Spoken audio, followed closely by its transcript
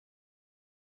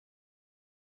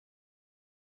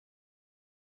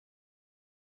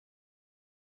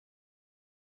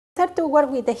start to work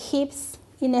with the hips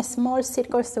in a small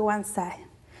circles to one side.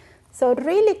 So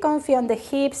really comfy on the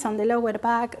hips, on the lower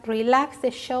back, relax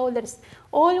the shoulders.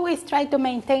 Always try to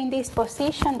maintain this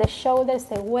position, the shoulders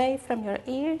away from your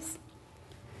ears.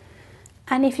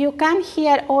 And if you can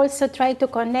here, also try to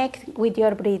connect with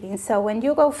your breathing. So when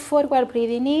you go forward,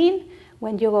 breathing in,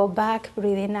 when you go back,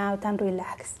 breathing out and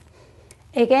relax.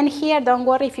 Again here, don't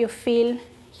worry if you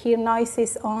hear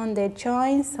noises on the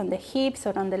joints, on the hips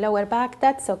or on the lower back,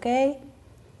 that's okay.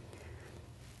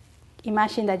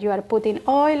 Imagine that you are putting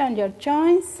oil on your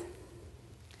joints.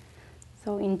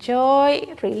 So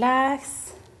enjoy,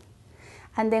 relax,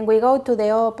 and then we go to the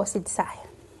opposite side.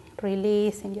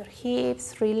 Releasing your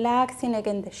hips, relaxing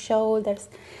again the shoulders.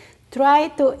 Try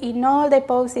to, in all the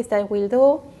poses that we'll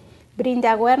do, bring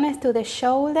the awareness to the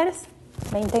shoulders.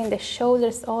 Maintain the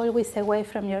shoulders always away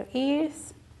from your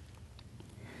ears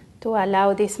to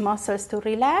allow these muscles to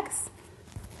relax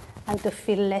and to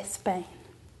feel less pain.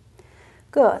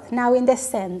 Good. Now in the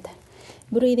center,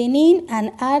 breathing in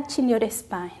and arching your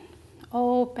spine.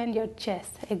 Open your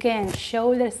chest. Again,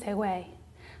 shoulders away.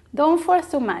 Don't force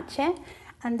too much,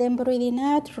 And then breathing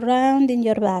out, rounding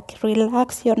your back.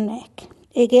 Relax your neck.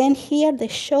 Again, here the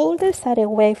shoulders are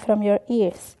away from your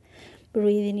ears.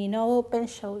 Breathing in, open,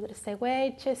 shoulders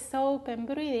away, chest open,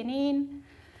 breathing in,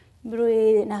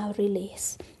 breathing out,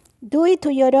 release. Do it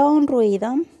to your own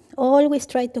rhythm. Always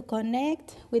try to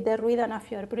connect with the rhythm of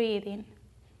your breathing.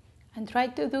 And try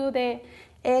to do the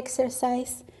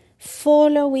exercise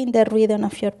following the rhythm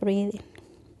of your breathing.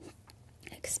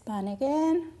 Expand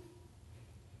again.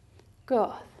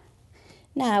 Good.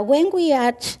 Now, when we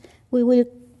arch, we will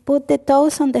put the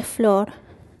toes on the floor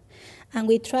and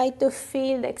we try to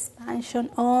feel the expansion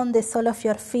on the sole of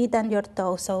your feet and your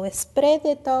toes. So spread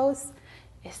the toes,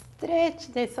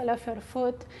 stretch the sole of your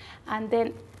foot, and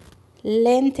then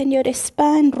lengthen your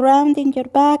spine, rounding your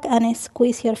back, and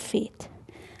squeeze your feet.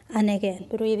 And again,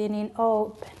 breathing in,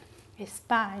 open,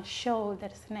 spine,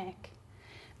 shoulders, neck.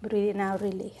 Breathing out,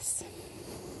 release.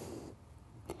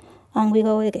 And we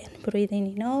go again,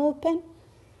 breathing in, open,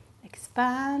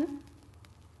 expand,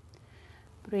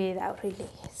 breathe out,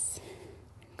 release.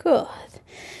 Good.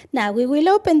 Now we will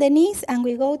open the knees and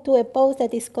we go to a pose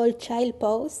that is called child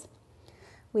pose.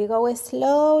 We go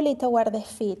slowly toward the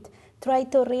feet. Try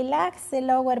to relax the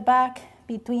lower back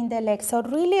between the legs. So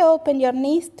really open your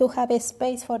knees to have a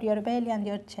space for your belly and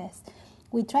your chest.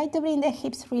 We try to bring the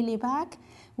hips really back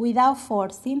without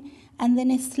forcing. And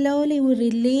then slowly we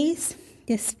release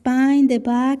the spine, the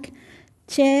back,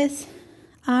 chest,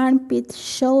 armpits,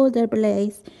 shoulder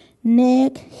blades,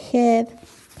 neck, head.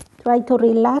 Try to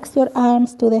relax your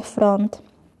arms to the front.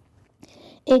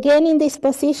 Again, in this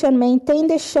position, maintain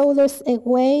the shoulders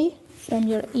away from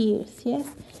your ears, yes?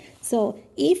 So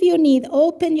if you need,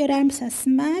 open your arms as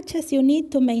much as you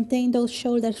need to maintain those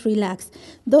shoulders relaxed.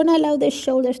 Don't allow the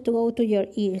shoulders to go to your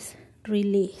ears.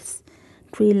 Release,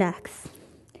 relax.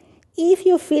 If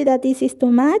you feel that this is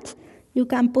too much, you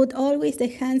can put always the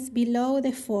hands below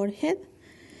the forehead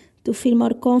to feel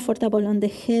more comfortable on the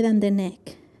head and the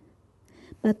neck.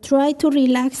 But try to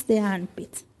relax the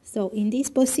armpits. So in this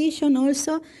position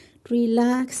also,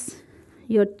 relax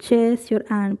your chest, your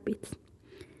armpits.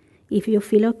 If you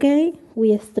feel okay,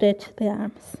 we stretch the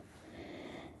arms.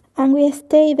 And we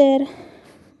stay there,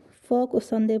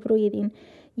 focus on the breathing,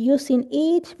 using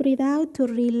each breath out to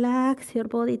relax your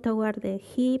body toward the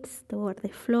hips, toward the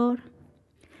floor.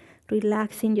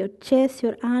 Relaxing your chest,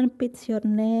 your armpits, your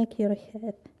neck, your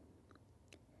head.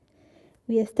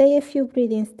 We stay a few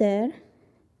breathings there,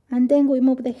 and then we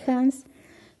move the hands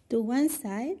to one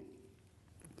side,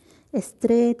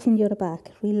 stretching your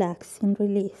back, relaxing,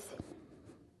 releasing.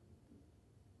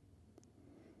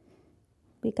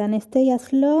 We can stay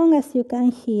as long as you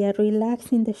can here,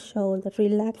 relaxing the shoulders,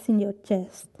 relaxing your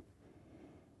chest.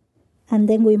 And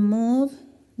then we move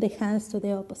the hands to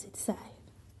the opposite side.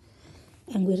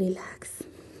 And we relax.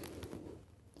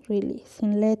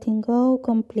 Releasing, letting go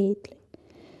completely.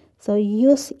 So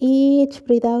use each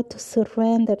breath out to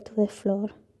surrender to the floor.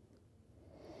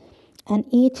 And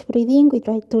each breath in, we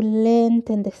try to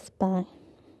lengthen the spine.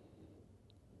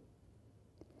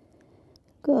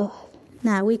 Good.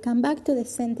 Now we come back to the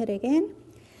center again.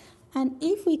 And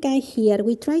if we can here,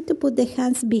 we try to put the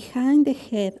hands behind the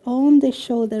head on the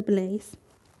shoulder blades.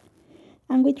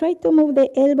 And we try to move the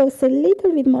elbows a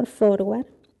little bit more forward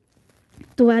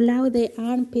to allow the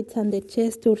armpits and the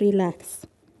chest to relax.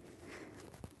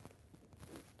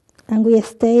 And we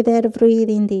stay there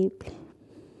breathing deeply.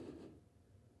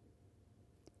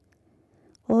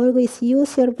 Always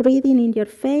use your breathing in your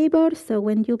favor, so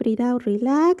when you breathe out,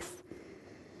 relax.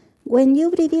 When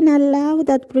you breathe in, allow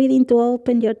that breathing to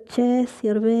open your chest,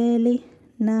 your belly,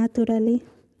 naturally.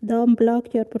 Don't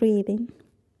block your breathing.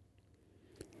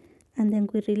 And then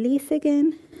we release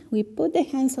again. We put the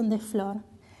hands on the floor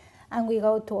and we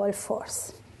go to all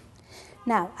fours.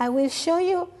 Now, I will show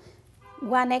you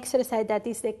one exercise that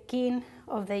is the king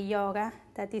of the yoga,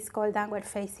 that is called downward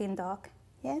facing dog.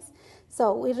 Yes?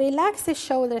 So we relax the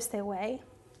shoulders away,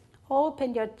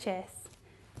 open your chest.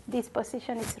 This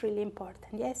position is really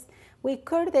important. Yes? We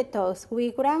curl the toes,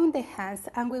 we ground the hands,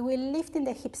 and we will lift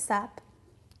the hips up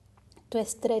to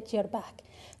stretch your back.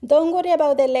 Don't worry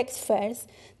about the legs first.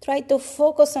 Try to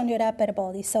focus on your upper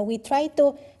body. So we try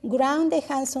to ground the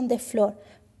hands on the floor,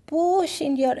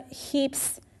 pushing your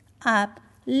hips up,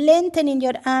 lengthening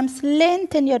your arms,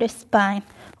 lengthen your spine,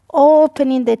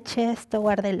 opening the chest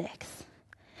toward the legs.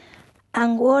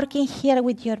 And working here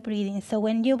with your breathing. So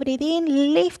when you breathe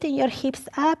in, lifting your hips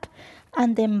up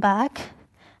and then back.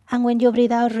 And when you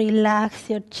breathe out, relax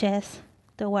your chest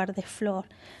toward the floor.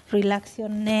 Relax your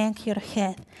neck, your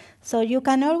head. So you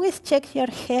can always check your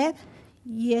head,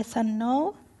 yes and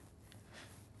no,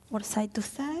 or side to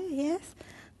side, yes,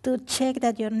 to check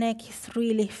that your neck is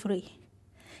really free.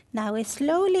 Now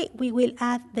slowly we will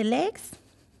add the legs.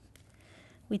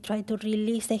 We try to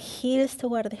release the heels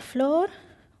toward the floor,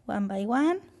 one by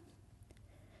one.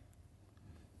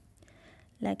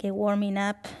 Like a warming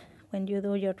up when you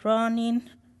do your running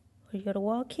or your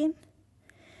walking.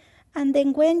 And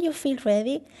then when you feel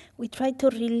ready, we try to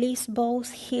release both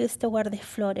heels toward the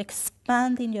floor,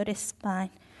 expanding your spine,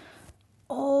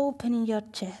 opening your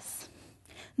chest.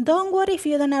 Don't worry if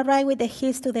you don't arrive with the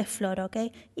heels to the floor,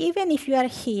 okay? Even if you are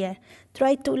here,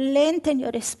 try to lengthen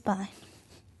your spine,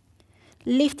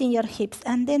 lifting your hips,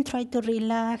 and then try to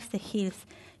relax the heels,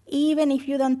 even if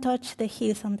you don't touch the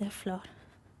heels on the floor.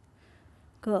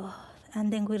 Good.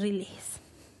 And then we release.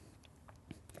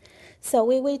 So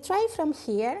we will try from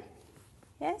here.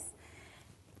 Yes?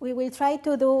 We will try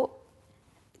to do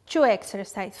 2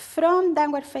 exercises. From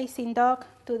downward facing dog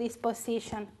to this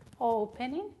position,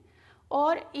 opening.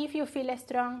 Or if you feel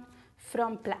strong,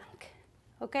 from plank.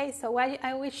 Okay? So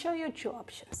I will show you 2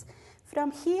 options. From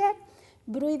here,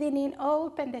 breathing in,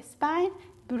 open the spine.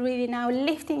 Breathing out,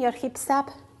 lifting your hips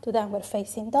up to downward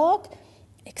facing dog.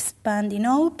 Expanding,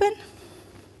 open.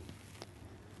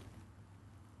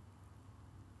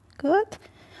 Good.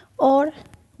 Or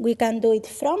we can do it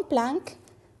from plank,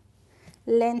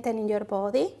 lengthening your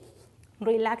body,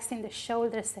 relaxing the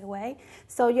shoulders away.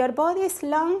 So your body is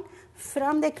long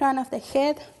from the crown of the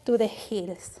head to the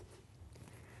heels.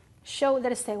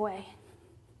 Shoulders away.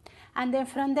 And then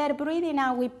from there, breathing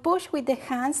out, we push with the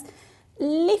hands,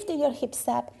 lifting your hips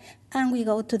up, and we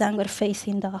go to downward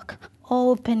facing dog,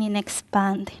 opening,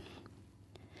 expanding.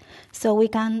 So we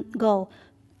can go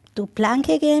to plank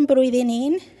again, breathing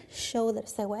in,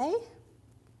 shoulders away.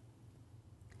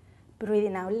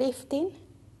 Breathing out, lifting.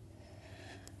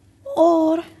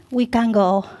 Or we can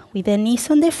go with the knees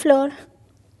on the floor.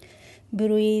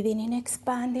 Breathing in,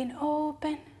 expanding,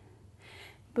 open.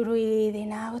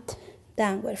 Breathing out,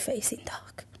 downward facing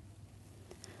dog.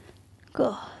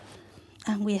 Good.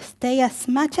 And we stay as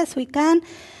much as we can,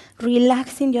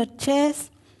 relaxing your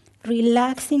chest,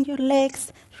 relaxing your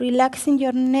legs, relaxing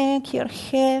your neck, your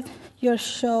head, your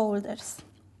shoulders.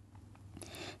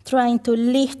 Trying to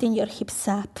lift your hips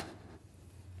up.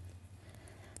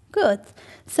 Good.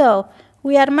 So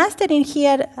we are mastering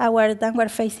here our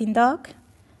downward facing dog.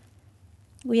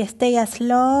 We stay as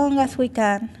long as we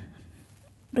can.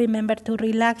 Remember to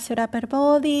relax your upper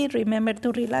body. Remember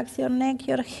to relax your neck,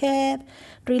 your head.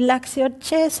 Relax your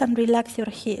chest and relax your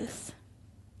heels.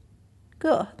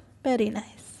 Good. Very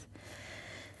nice.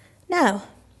 Now,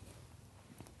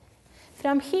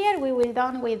 from here we will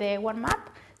done with the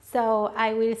warm-up. So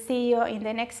I will see you in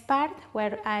the next part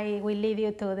where I will lead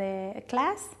you to the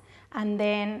class and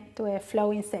then to a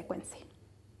flowing sequence.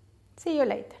 See you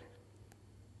later.